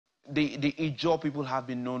the Ijaw people have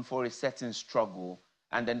been known for a certain struggle.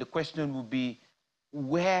 And then the question would be,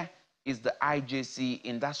 where is the IJC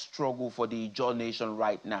in that struggle for the Ijaw nation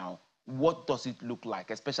right now? What does it look like,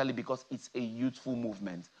 especially because it's a youthful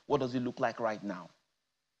movement? What does it look like right now?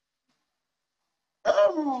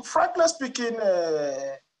 Frankly speaking,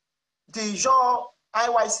 the Ijaw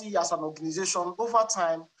IYC as an organization over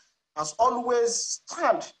time has always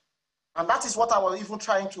stand, and that is what I was even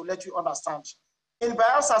trying to let you understand. In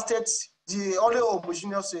Bayelsa State, the only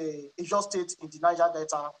homogeneous Ijaw state in the Niger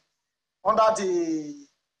Delta, under the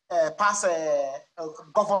past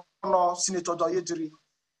Governor Senator Doyediri,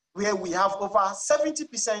 where we have over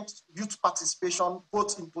 70% youth participation,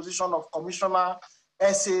 both in position of commissioner,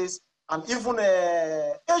 essays, and even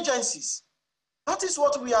agencies. That is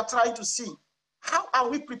what we are trying to see. How are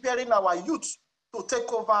we preparing our youth to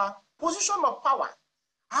take over position of power?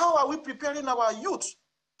 How are we preparing our youth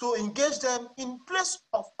to engage them in place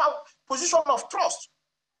of power, position of trust?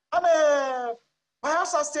 And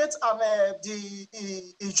Bayelsa State and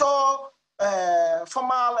the Ijaw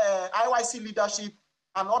formal IYC leadership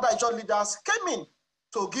and other Ijaw leaders came in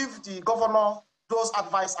to give the governor those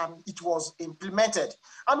advice, and it was implemented.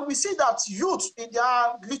 And we see that youth in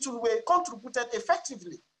their little way contributed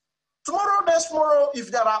effectively. Tomorrow, next tomorrow,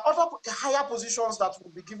 if there are other higher positions that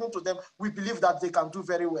will be given to them, we believe that they can do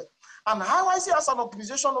very well. And IYC as an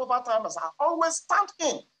organization over time has always stand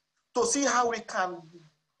in to see how we can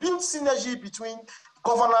build synergy between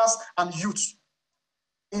governors and youth.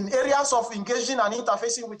 In areas of engaging and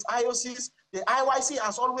interfacing with IOCs, the IYC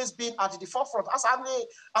has always been at the forefront.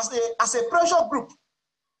 As a pressure group,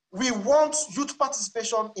 we want youth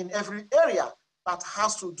participation in every area that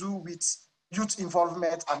has to do with youth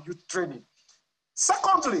involvement and youth training.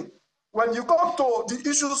 Secondly, when you go to the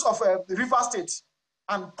issues of the River State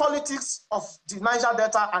and politics of the Niger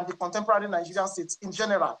Delta and the contemporary Nigerian states in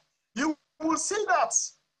general, you will see that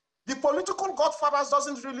the political godfathers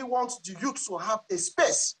doesn't really want the youth to have a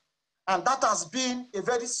space, and that has been a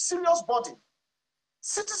very serious burden.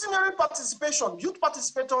 Citizenry participation, youth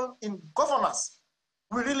participation in governance,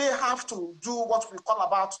 we really have to do what we call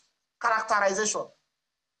about characterization.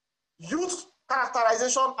 Youth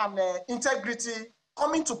characterization and integrity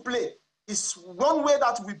coming to play is one way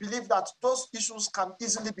that we believe that those issues can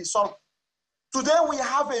easily be solved. Today we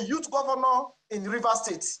have a youth governor in River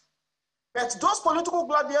State, but those political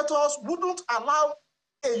gladiators wouldn't allow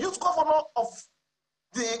a youth governor of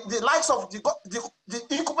the likes of the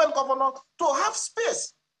incumbent governor to have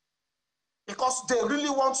space, because they really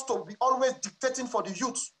want to be always dictating for the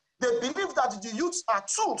youth. They believe that the youth are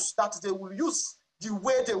tools that they will use the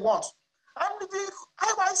way they want. And the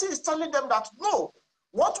IYC is telling them that no,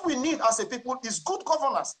 what we need as a people is good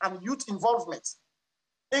governance and youth involvement.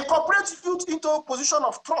 Incorporate youth into a position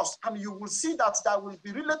of trust, and you will see that there will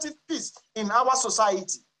be relative peace in our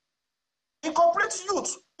society. Incorporate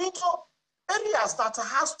youth into areas that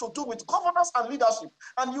has to do with governance and leadership,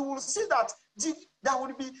 and you will see that there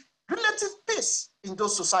will be relative peace in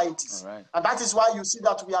those societies. Right. And that is why you see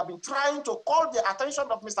that we have been trying to call the attention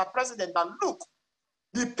of Mr. President that, look,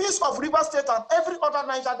 the peace of River State and every other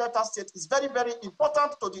Niger Delta state is very, very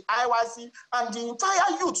important to the IYC and the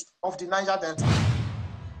entire youth of the Niger Delta.